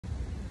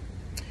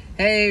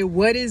Hey,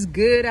 what is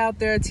good out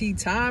there,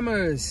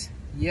 T-Timers?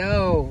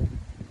 Yo,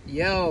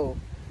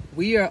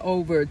 we are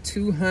over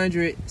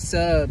 200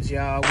 subs,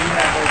 y'all. We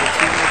have over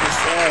 200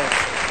 subs.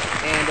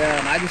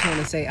 And I just want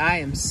to say I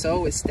am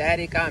so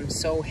ecstatic. I'm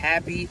so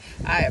happy.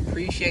 I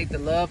appreciate the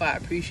love. I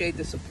appreciate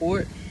the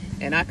support.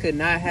 And I could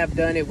not have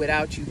done it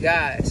without you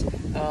guys.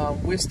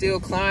 We're still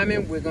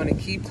climbing. We're going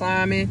to keep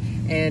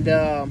climbing. And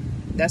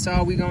that's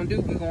all we're going to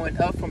do. We're going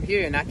up from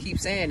here. And I keep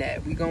saying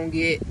that. We're going to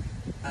get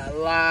a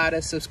lot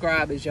of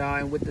subscribers, y'all,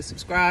 and with the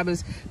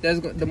subscribers,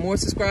 the more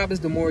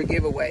subscribers, the more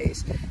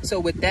giveaways. So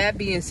with that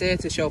being said,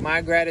 to show my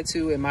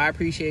gratitude and my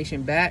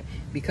appreciation back,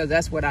 because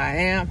that's what I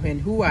am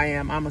and who I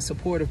am, I'm a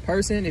supportive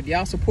person. If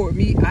y'all support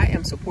me, I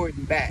am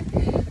supporting back.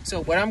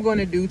 So what I'm going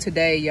to do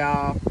today,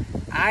 y'all,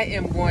 I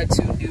am going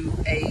to do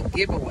a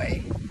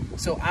giveaway.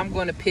 So I'm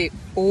going to pick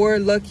 4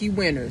 lucky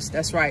winners.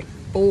 That's right,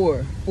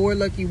 four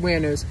lucky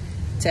winners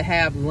to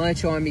have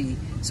lunch on me.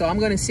 So I'm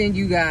going to send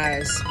you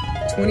guys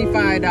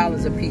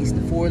 $25 a piece,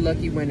 the 4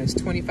 lucky winners,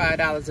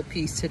 $25 a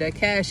piece to their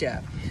Cash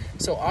App.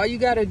 So all you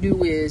got to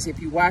do is, if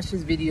you watch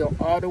this video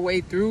all the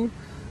way through,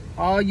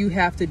 all you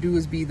have to do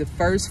is be the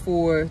first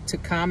 4 to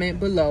comment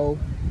below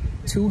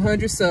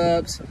 200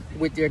 subs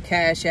with their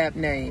Cash App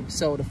name.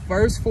 So the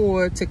first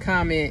 4 to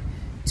comment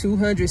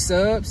 200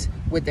 subs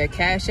with their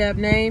Cash App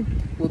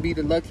name will be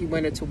the lucky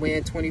winner to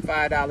win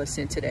 $25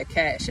 sent to their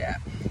Cash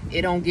App.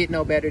 It don't get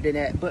no better than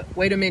that. But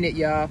wait a minute,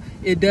 y'all.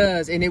 It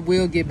does, and it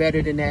will get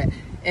better than that.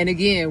 And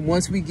again,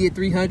 once we get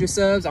 300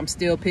 subs, I'm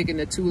still picking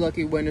the 2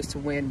 lucky winners to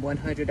win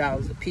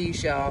 $100 a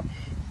piece, y'all.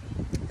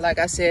 Like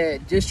I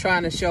said, just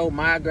trying to show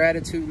my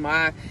gratitude,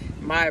 my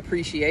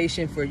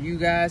appreciation for you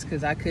guys,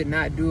 because I could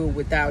not do it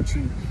without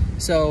you.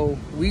 So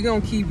we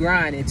gonna keep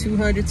grinding.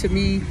 200 to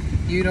me,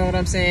 you know what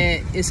I'm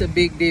saying? It's a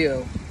big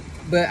deal.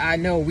 But I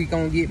know we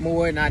gonna get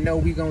more, and I know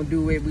we gonna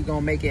do it. We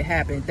gonna make it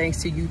happen.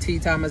 Thanks to you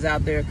T-Timers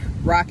out there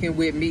rocking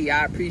with me.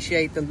 I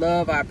appreciate the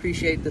love, I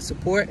appreciate the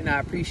support, and I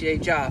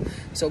appreciate y'all.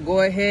 So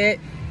go ahead,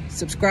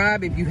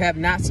 subscribe if you have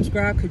not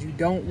subscribed, because you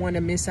don't want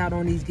to miss out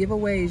on these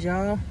giveaways,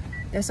 y'all.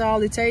 That's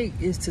all it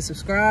takes, is to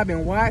subscribe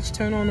and watch.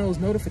 Turn on those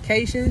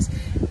notifications.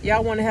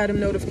 Y'all want to have them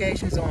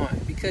notifications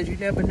on, because you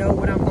never know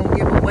what I'm gonna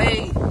give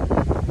away.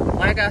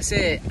 Like I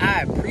said,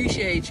 I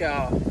appreciate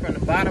y'all from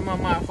the bottom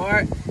of my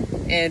heart.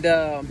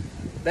 And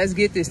let's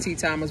get this,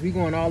 T-Timers. We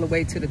going all the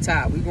way to the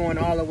top. We going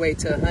all the way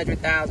to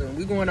 100,000.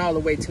 We going all the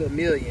way to 1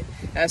 million.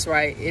 That's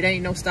right. It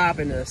ain't no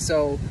stopping us.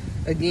 So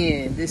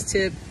again, this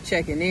tip,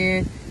 checking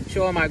in,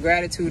 showing my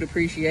gratitude,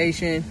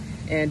 appreciation,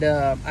 and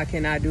I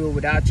cannot do it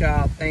without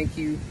y'all. Thank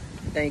you,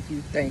 thank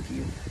you, thank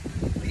you.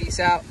 Peace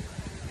out.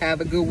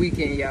 Have a good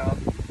weekend, y'all.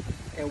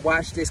 And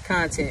watch this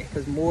content,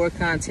 because more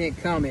content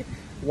coming.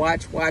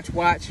 Watch.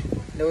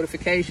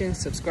 Notifications,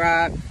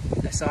 subscribe.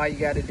 That's all you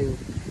got to do.